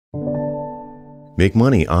Make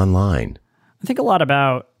money online. I think a lot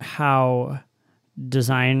about how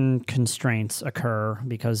design constraints occur,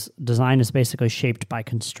 because design is basically shaped by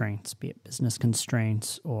constraints, be it business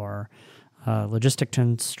constraints or logistic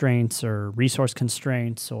constraints or resource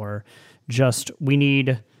constraints, or just we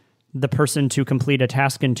need the person to complete a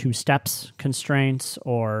task in 2 steps constraints,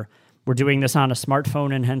 or we're doing this on a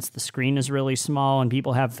smartphone and hence the screen is really small and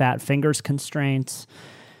people have fat fingers constraints.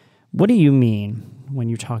 What do you mean when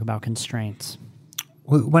you talk about constraints?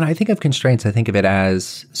 When I think of constraints, I think of it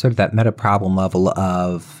as sort of that meta problem level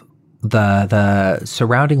of the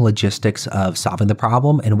surrounding logistics of solving the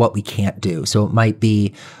problem and what we can't do. So it might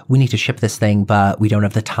be, we need to ship this thing, but we don't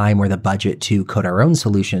have the time or the budget to code our own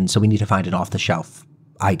solution. So we need to find an off-the-shelf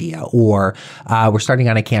idea, or we're starting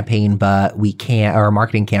on a campaign, but we can't, or a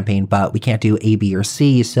marketing campaign, but we can't do A, B, or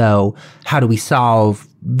C. So how do we solve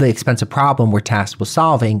the expensive problem we're tasked with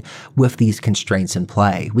solving with these constraints in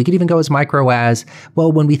play? We could even go as micro as,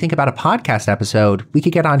 well, when we think about a podcast episode, we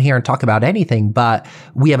could get on here and talk about anything, but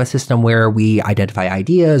we have a system where we identify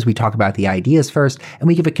ideas, we talk about the ideas first, and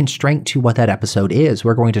we give a constraint to what that episode is.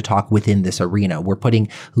 We're going to talk within this arena. We're putting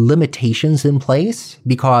limitations in place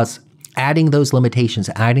because adding those limitations,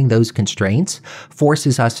 adding those constraints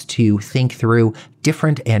forces us to think through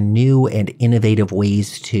different and new and innovative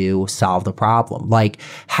ways to solve the problem. Like,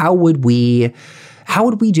 how would we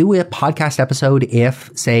do a podcast episode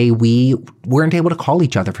if, say, we weren't able to call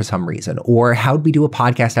each other for some reason? Or how would we do a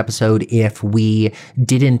podcast episode if we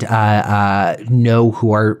didn't know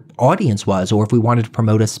who our audience was, or if we wanted to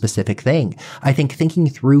promote a specific thing? I think thinking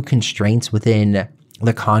through constraints within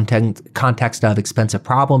the context of expensive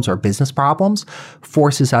problems or business problems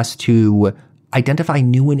forces us to identify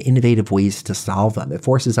new and innovative ways to solve them. It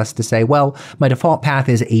forces us to say, well, my default path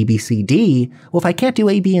is A, B, C, D. Well, if I can't do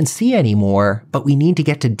A, B, and C anymore, but we need to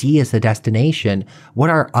get to D as the destination, what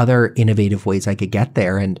are other innovative ways I could get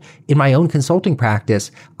there? And in my own consulting practice,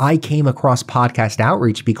 I came across podcast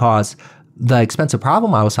outreach because the expensive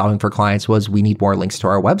problem I was solving for clients was we need more links to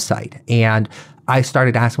our website. And I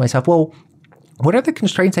started asking myself, well, what are the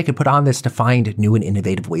constraints I could put on this to find new and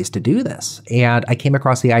innovative ways to do this? And I came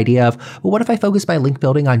across the idea of, well, what if I focus my link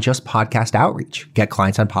building on just podcast outreach? Get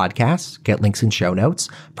clients on podcasts, get links in show notes.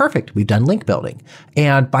 Perfect. We've done link building.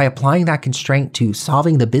 And by applying that constraint to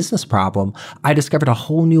solving the business problem, I discovered a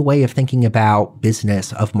whole new way of thinking about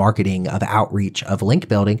business, of marketing, of outreach, of link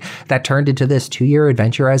building that turned into this 2-year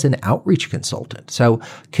adventure as an outreach consultant. So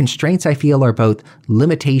constraints, I feel, are both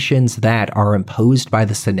limitations that are imposed by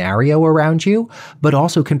the scenario around you, but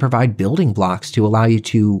also can provide building blocks to allow you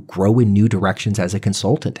to grow in new directions as a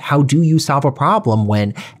consultant. How do you solve a problem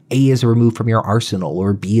when A is removed from your arsenal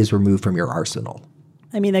or B is removed from your arsenal?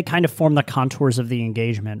 I mean, they kind of form the contours of the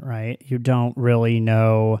engagement, right? You don't really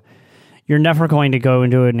know. You're never going to go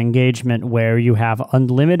into an engagement where you have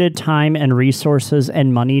unlimited time and resources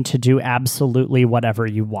and money to do absolutely whatever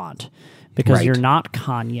you want, because You're not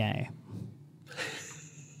Kanye.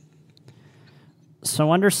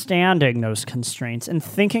 So understanding those constraints and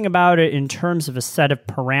thinking about it in terms of a set of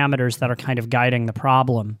parameters that are kind of guiding the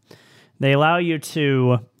problem, they allow you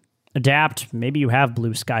to adapt. Maybe you have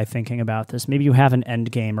blue sky thinking about this. Maybe you have an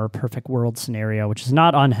end game or a perfect world scenario, which is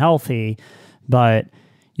not unhealthy, but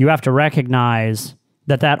you have to recognize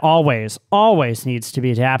that always needs to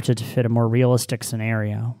be adapted to fit a more realistic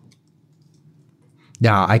scenario.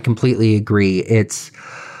 Yeah, I completely agree.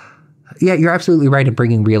 Yeah, you're absolutely right in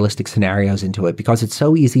bringing realistic scenarios into it, because it's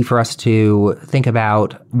so easy for us to think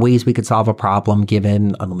about ways we could solve a problem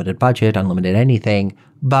given unlimited budget, unlimited anything.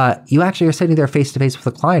 But you actually are sitting there face to face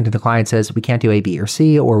with a client, and the client says, we can't do A, B, or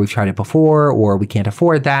C, or we've tried it before, or we can't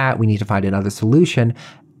afford that. We need to find another solution.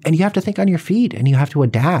 And you have to think on your feet, and you have to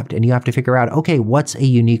adapt, and you have to figure out, okay, what's a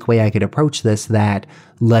unique way I could approach this that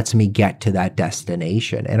lets me get to that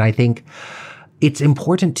destination? And I think it's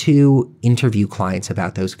important to interview clients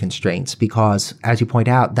about those constraints because, as you point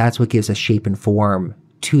out, that's what gives a shape and form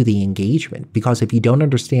to the engagement. Because if you don't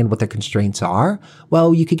understand what the constraints are,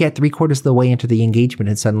 well, you could get 3/4 of the way into the engagement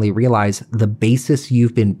and suddenly realize the basis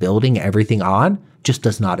you've been building everything on just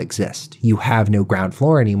does not exist. You have no ground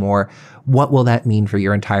floor anymore. What will that mean for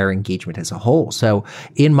your entire engagement as a whole? So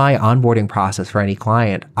in my onboarding process for any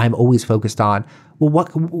client, I'm always focused on, well,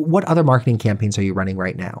 what other marketing campaigns are you running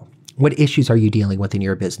right now? What issues are you dealing with in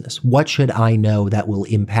your business? What should I know that will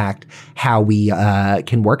impact how we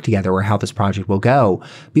can work together or how this project will go?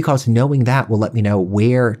 Because knowing that will let me know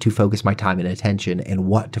where to focus my time and attention and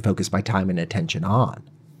what to focus my time and attention on.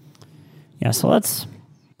 Yeah, so let's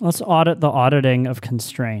audit the auditing of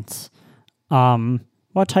constraints.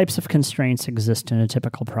 What types of constraints exist in a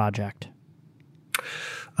typical project?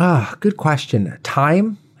 Good question.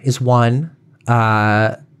 Time is one.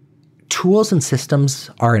 Tools and systems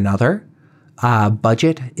are another.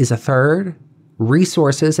 Budget is a third.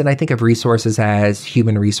 Resources, and I think of resources as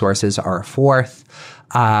human resources, are a fourth.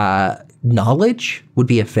 Knowledge would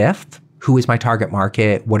be a fifth. Who is my target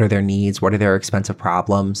market? What are their needs? What are their expensive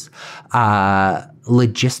problems?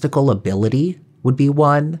 Logistical ability would be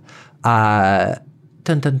one. A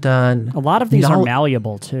lot of these are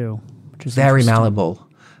malleable too, which is very malleable.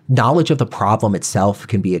 Knowledge of the problem itself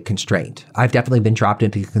can be a constraint. I've definitely been dropped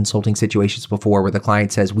into consulting situations before where the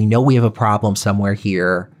client says, we know we have a problem somewhere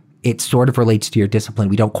here. It sort of relates to your discipline.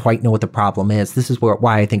 We don't quite know what the problem is. This is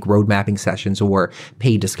why I think road mapping sessions or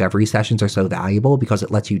paid discovery sessions are so valuable, because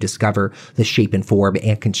it lets you discover the shape and form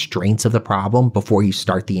and constraints of the problem before you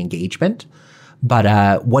start the engagement.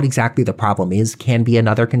 But what exactly the problem is can be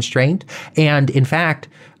another constraint. And in fact,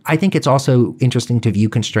 I think it's also interesting to view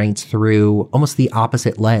constraints through almost the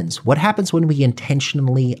opposite lens. What happens when we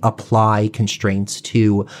intentionally apply constraints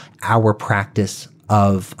to our practice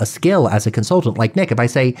of a skill as a consultant? Like Nick, if I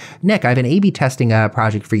say, Nick, I have an A/B testing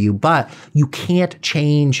project for you, but you can't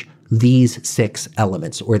change these 6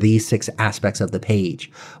 elements or these 6 aspects of the page.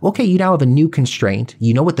 Okay, you now have a new constraint.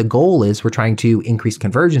 You know what the goal is. We're trying to increase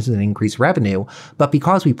conversions and increase revenue. But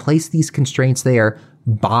because we place these constraints there,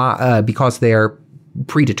 because they're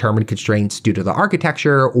predetermined constraints due to the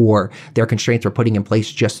architecture, or their constraints we're putting in place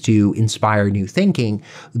just to inspire new thinking,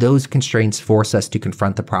 those constraints force us to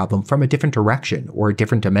confront the problem from a different direction or a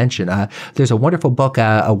different dimension. There's a wonderful book,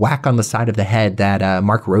 A Whack on the Side of the Head, that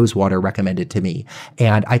Mark Rosewater recommended to me.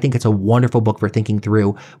 And I think it's a wonderful book for thinking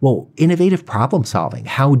through, well, innovative problem solving.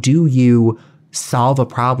 How do you solve a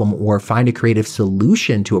problem or find a creative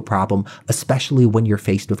solution to a problem, especially when you're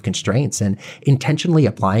faced with constraints? And intentionally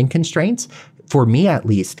applying constraints, for me at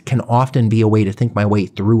least, can often be a way to think my way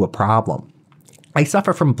through a problem. I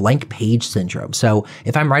suffer from blank page syndrome. So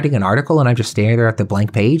if I'm writing an article and I'm just staring there at the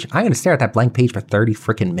blank page, I'm going to stare at that blank page for 30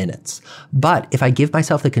 freaking minutes. But if I give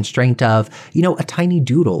myself the constraint of, a tiny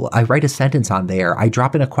doodle, I write a sentence on there, I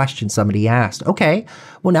drop in a question somebody asked. Okay,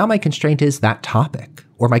 well, now my constraint is that topic,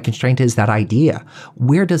 or my constraint is that idea.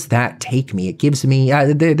 Where does that take me? It gives me,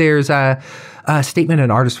 there's a statement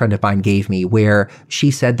an artist friend of mine gave me where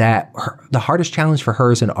she said that the hardest challenge for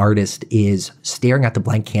her as an artist is staring at the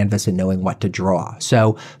blank canvas and knowing what to draw.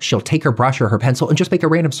 So she'll take her brush or her pencil and just make a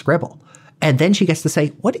random scribble. And then she gets to say,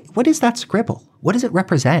 what is that scribble? What does it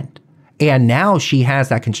represent? And now she has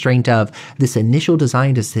that constraint of this initial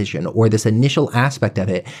design decision or this initial aspect of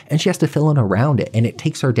it, and she has to fill in around it, and it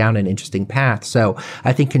takes her down an interesting path. So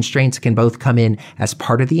I think constraints can both come in as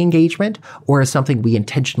part of the engagement or as something we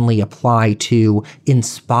intentionally apply to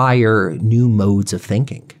inspire new modes of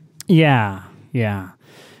thinking. Yeah. In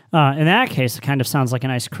that case, it kind of sounds like a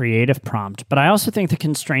nice creative prompt, but I also think the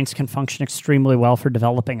constraints can function extremely well for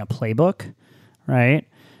developing a playbook, right?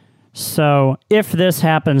 So if this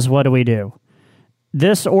happens, what do we do?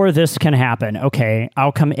 This or this can happen. Okay,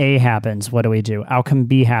 outcome A happens. What do we do? Outcome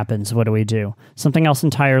B happens. What do we do? Something else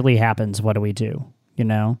entirely happens. What do we do?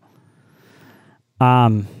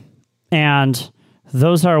 And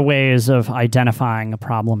those are ways of identifying a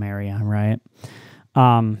problem area, right?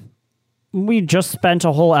 We just spent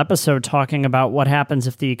a whole episode talking about what happens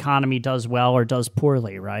if the economy does well or does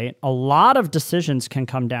poorly, right? A lot of decisions can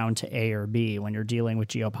come down to A or B when you're dealing with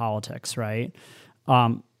geopolitics, right?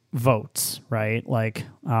 Votes, right? Like,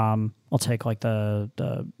 I'll take like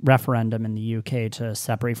the referendum in the UK to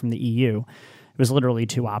separate from the EU. It was literally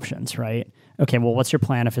 2 options, right? Okay, well, what's your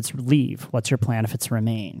plan if it's leave? What's your plan if it's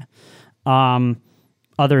remain?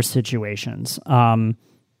 Other situations,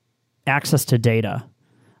 access to data.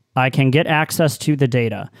 I can get access to the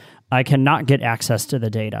data. I cannot get access to the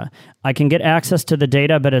data. I can get access to the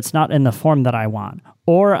data, but it's not in the form that I want.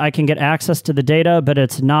 Or I can get access to the data, but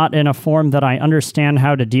it's not in a form that I understand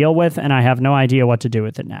how to deal with, and I have no idea what to do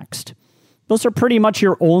with it next. Those are pretty much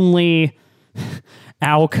your only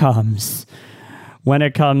outcomes when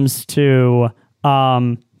it comes to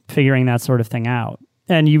figuring that sort of thing out.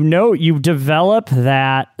 And you develop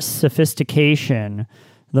that sophistication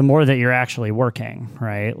the more that you're actually working,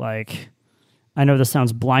 right? Like, I know this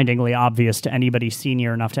sounds blindingly obvious to anybody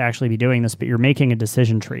senior enough to actually be doing this, but you're making a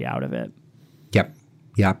decision tree out of it. Yep.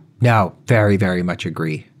 No, very, very much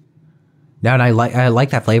agree. No, and I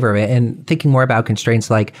like that flavor of it. And thinking more about constraints,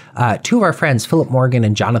 like 2 of our friends, Philip Morgan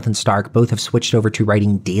and Jonathan Stark, both have switched over to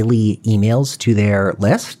writing daily emails to their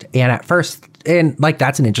list. And at first,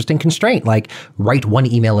 that's an interesting constraint, like write 1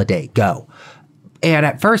 email a day, go. And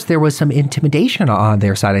at first, there was some intimidation on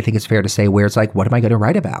their side, I think it's fair to say, where it's like, what am I going to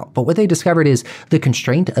write about? But what they discovered is the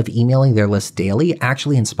constraint of emailing their list daily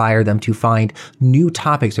actually inspired them to find new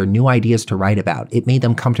topics or new ideas to write about. It made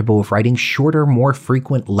them comfortable with writing shorter, more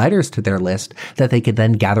frequent letters to their list that they could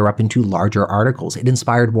then gather up into larger articles. It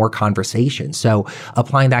inspired more conversation. So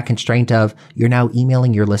applying that constraint of you're now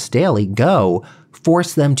emailing your list daily, go.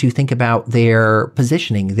 Force them to think about their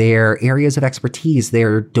positioning, their areas of expertise,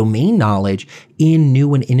 their domain knowledge in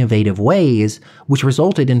new and innovative ways, which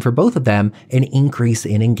resulted in, for both of them, an increase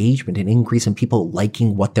in engagement, an increase in people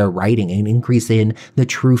liking what they're writing, an increase in the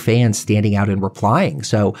true fans standing out and replying.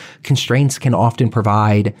 So constraints can often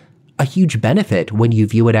provide a huge benefit when you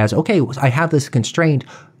view it as, okay, I have this constraint,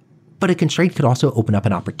 but a constraint could also open up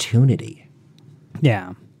an opportunity.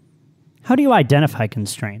 Yeah. How do you identify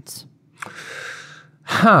constraints?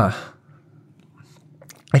 I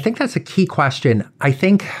think that's a key question. I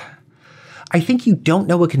think you don't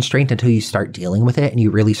know a constraint until you start dealing with it and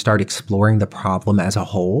you really start exploring the problem as a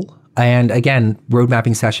whole. And again, road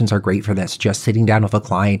mapping sessions are great for this. Just sitting down with a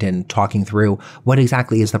client and talking through what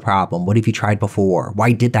exactly is the problem? What have you tried before?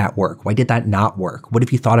 Why did that work? Why did that not work? What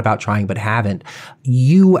have you thought about trying but haven't?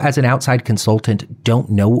 You as an outside consultant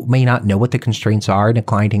may not know what the constraints are in a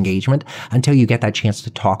client engagement until you get that chance to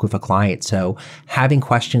talk with a client. So having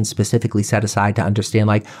questions specifically set aside to understand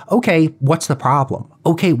like, okay, what's the problem?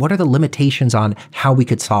 Okay, what are the limitations on how we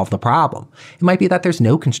could solve the problem? It might be that there's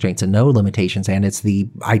no constraints and no limitations and it's the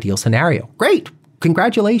ideal scenario. Great.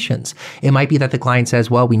 Congratulations. It might be that the client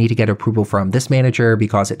says, well, we need to get approval from this manager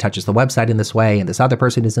because it touches the website in this way and this other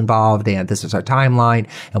person is involved and this is our timeline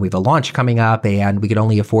and we have a launch coming up and we can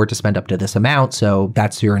only afford to spend up to this amount. So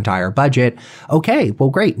that's your entire budget. Okay,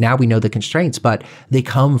 well, great. Now we know the constraints, but they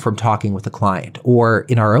come from talking with the client. Or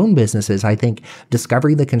in our own businesses, I think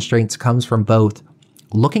discovering the constraints comes from both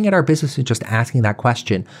looking at our business and just asking that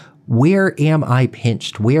question, where am I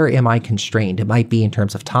pinched? Where am I constrained? It might be in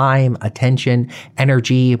terms of time, attention,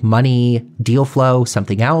 energy, money, deal flow,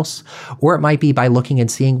 something else. Or it might be by looking and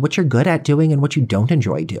seeing what you're good at doing and what you don't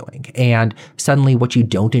enjoy doing. And suddenly what you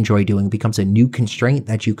don't enjoy doing becomes a new constraint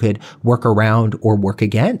that you could work around or work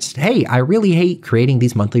against. Hey, I really hate creating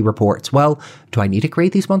these monthly reports. Well, do I need to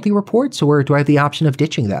create these monthly reports or do I have the option of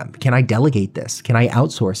ditching them? Can I delegate this? Can I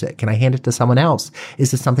outsource it? Can I hand it to someone else?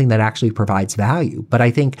 Is this something that actually provides value? But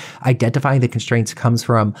I think identifying the constraints comes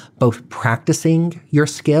from both practicing your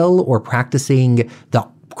skill or practicing the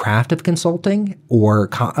craft of consulting or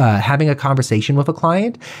having a conversation with a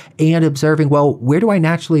client and observing, well, where do I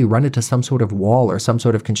naturally run into some sort of wall or some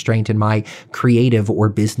sort of constraint in my creative or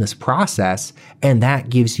business process? And that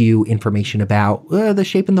gives you information about the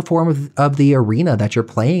shape and the form of the arena that you're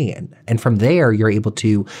playing in. And from there, you're able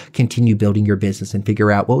to continue building your business and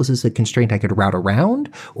figure out, well, is this a constraint I could route around?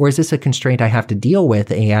 Or is this a constraint I have to deal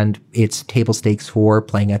with and it's table stakes for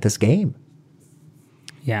playing at this game?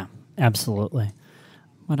 Yeah, absolutely.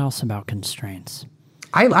 What else about constraints?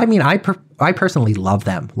 I personally love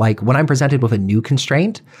them. Like when I'm presented with a new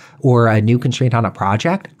constraint or a new constraint on a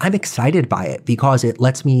project, I'm excited by it because it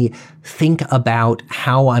lets me think about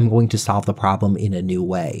how I'm going to solve the problem in a new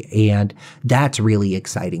way. And that's really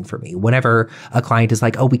exciting for me. Whenever a client is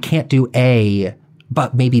like, oh, we can't do A,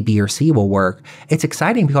 but maybe B or C will work. It's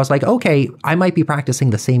exciting because like, okay, I might be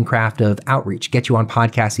practicing the same craft of outreach, get you on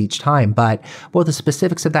podcasts each time, but well, the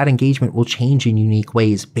specifics of that engagement will change in unique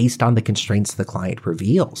ways based on the constraints the client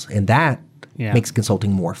reveals. And that makes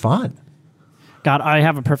consulting more fun. God, I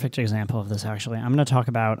have a perfect example of this, actually. I'm going to talk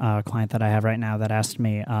about a client that I have right now that asked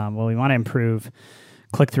me, well, we want to improve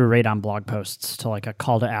click-through rate on blog posts to like a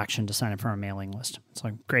call to action to sign up for a mailing list. It's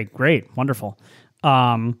like, great, wonderful.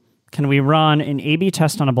 Can we run an A/B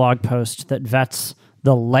test on a blog post that vets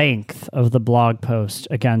the length of the blog post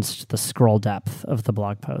against the scroll depth of the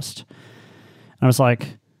blog post? And I was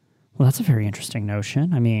like, well, that's a very interesting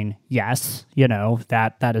notion. I mean, yes,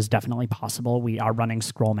 that is definitely possible. We are running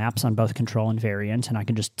scroll maps on both control and variant, and I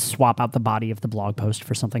can just swap out the body of the blog post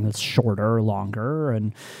for something that's shorter or longer.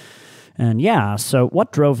 And yeah, so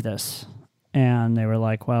what drove this? And they were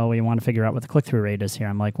like, well, we want to figure out what the click-through rate is here.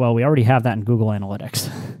 I'm like, well, we already have that in Google Analytics.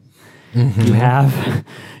 Mm-hmm.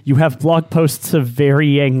 You have blog posts of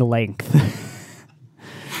varying length.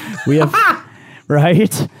 We have,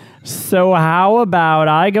 right? So how about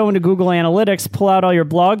I go into Google Analytics, pull out all your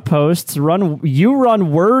blog posts, run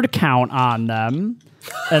word count on them,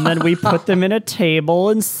 and then we put them in a table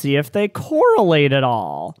and see if they correlate at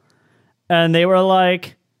all. And they were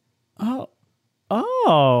like, oh,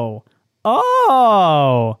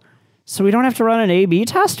 so we don't have to run an A/B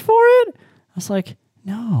test for it? I was like,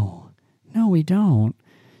 no, we don't.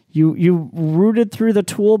 You rooted through the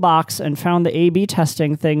toolbox and found the A/B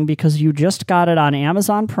testing thing because you just got it on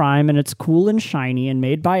Amazon Prime and it's cool and shiny and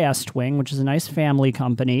made by Estwing, which is a nice family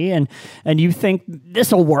company, and you think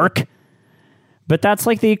this'll work. But that's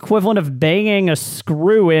like the equivalent of banging a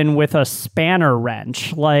screw in with a spanner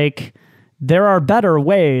wrench. Like, there are better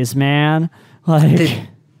ways, man. Like,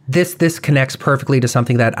 This connects perfectly to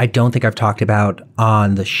something that I don't think I've talked about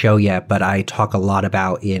on the show yet, but I talk a lot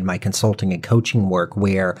about in my consulting and coaching work,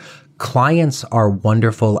 where clients are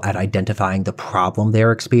wonderful at identifying the problem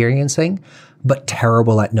they're experiencing, but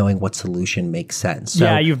terrible at knowing what solution makes sense. So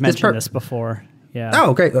yeah, you've mentioned this before. Yeah.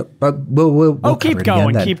 Oh, great. We'll keep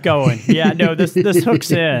going. Yeah, no, this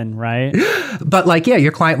hooks in, right? But like, yeah,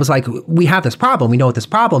 your client was like, we have this problem. We know what this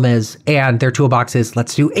problem is. And their toolbox is,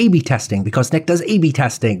 let's do A/B testing because Nick does A/B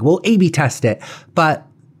testing. We'll A/B test it. But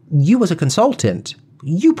you as a consultant,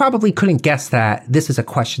 you probably couldn't guess that this is a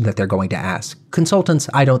question that they're going to ask. Consultants,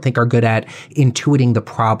 I don't think, are good at intuiting the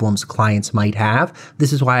problems clients might have.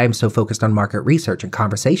 This is why I'm so focused on market research and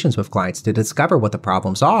conversations with clients to discover what the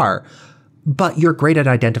problems are. But you're great at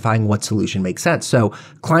identifying what solution makes sense. So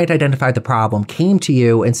client identified the problem, came to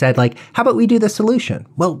you and said, like, how about we do the solution?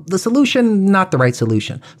 Well, the solution, not the right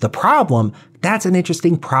solution. The problem, that's an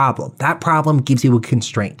interesting problem. That problem gives you a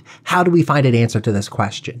constraint. How do we find an answer to this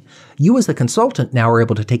question? You as the consultant now are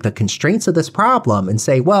able to take the constraints of this problem and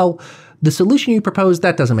say, well, the solution you proposed,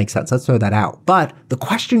 that doesn't make sense. Let's throw that out. But the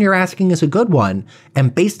question you're asking is a good one.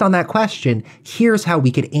 And based on that question, here's how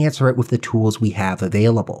we could answer it with the tools we have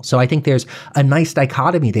available. So I think there's a nice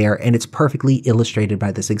dichotomy there, and it's perfectly illustrated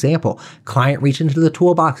by this example. Client reached into the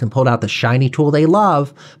toolbox and pulled out the shiny tool they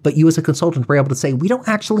love, but you as a consultant were able to say, we don't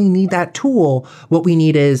actually need that tool. What we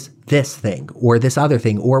need is this thing or this other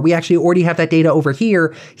thing, or we actually already have that data over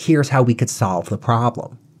here. Here's how we could solve the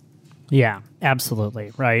problem. Yeah,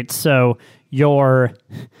 absolutely. Right. So you're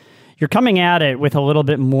coming at it with a little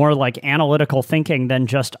bit more like analytical thinking than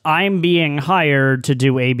just I'm being hired to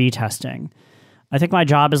do A/B testing. I think my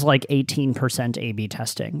job is like 18% A/B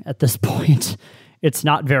testing at this point. It's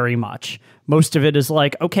not very much. Most of it is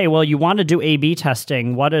like, okay, well, you want to do A/B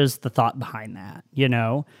testing. What is the thought behind that? You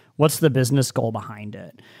know, what's the business goal behind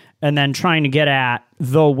it? And then trying to get at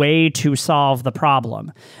the way to solve the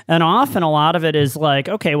problem. And often a lot of it is like,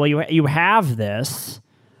 okay, well, you have this.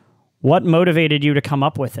 What motivated you to come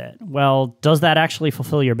up with it? Well, does that actually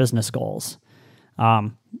fulfill your business goals?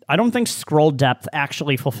 I don't think scroll depth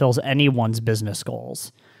actually fulfills anyone's business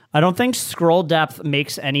goals. I don't think scroll depth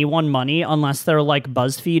makes anyone money unless they're like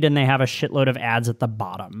BuzzFeed and they have a shitload of ads at the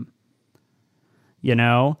bottom. You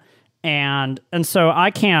know? And so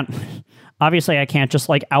I can't... Obviously, I can't just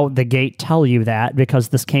like out the gate tell you that because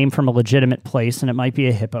this came from a legitimate place, and it might be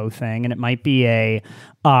a hippo thing, and it might be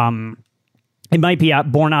born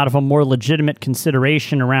out of a more legitimate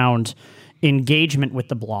consideration around engagement with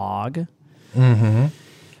the blog. Mm-hmm.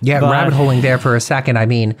 Yeah, rabbit holing there for a second. I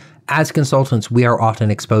mean, as consultants, we are often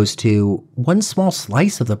exposed to one small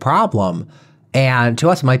slice of the problem. And to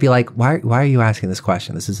us, it might be like, why are you asking this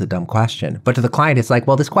question? This is a dumb question. But to the client, it's like,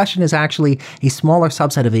 well, this question is actually a smaller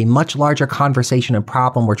subset of a much larger conversation and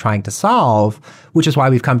problem we're trying to solve, which is why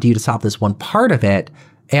we've come to you to solve this one part of it.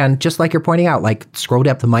 And just like you're pointing out, like scroll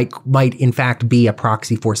depth might in fact be a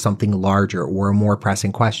proxy for something larger or a more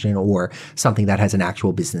pressing question or something that has an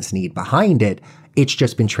actual business need behind it. It's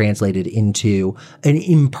just been translated into an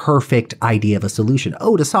imperfect idea of a solution.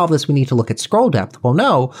 Oh, to solve this, we need to look at scroll depth. Well,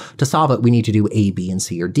 no, to solve it, we need to do A, B, and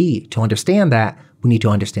C, or D. To understand that, we need to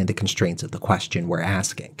understand the constraints of the question we're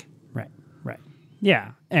asking. Right.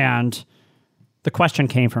 Yeah. And the question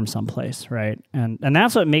came from someplace, right? And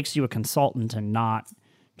that's what makes you a consultant and not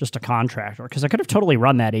just a contractor. Because I could have totally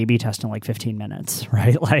run that A/B test in like 15 minutes,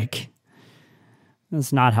 right? Like,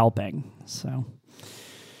 it's not helping. So,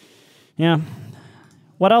 yeah.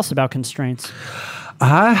 What else about constraints?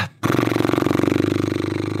 I'm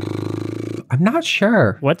not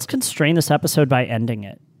sure. Let's constrain this episode by ending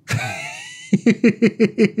it.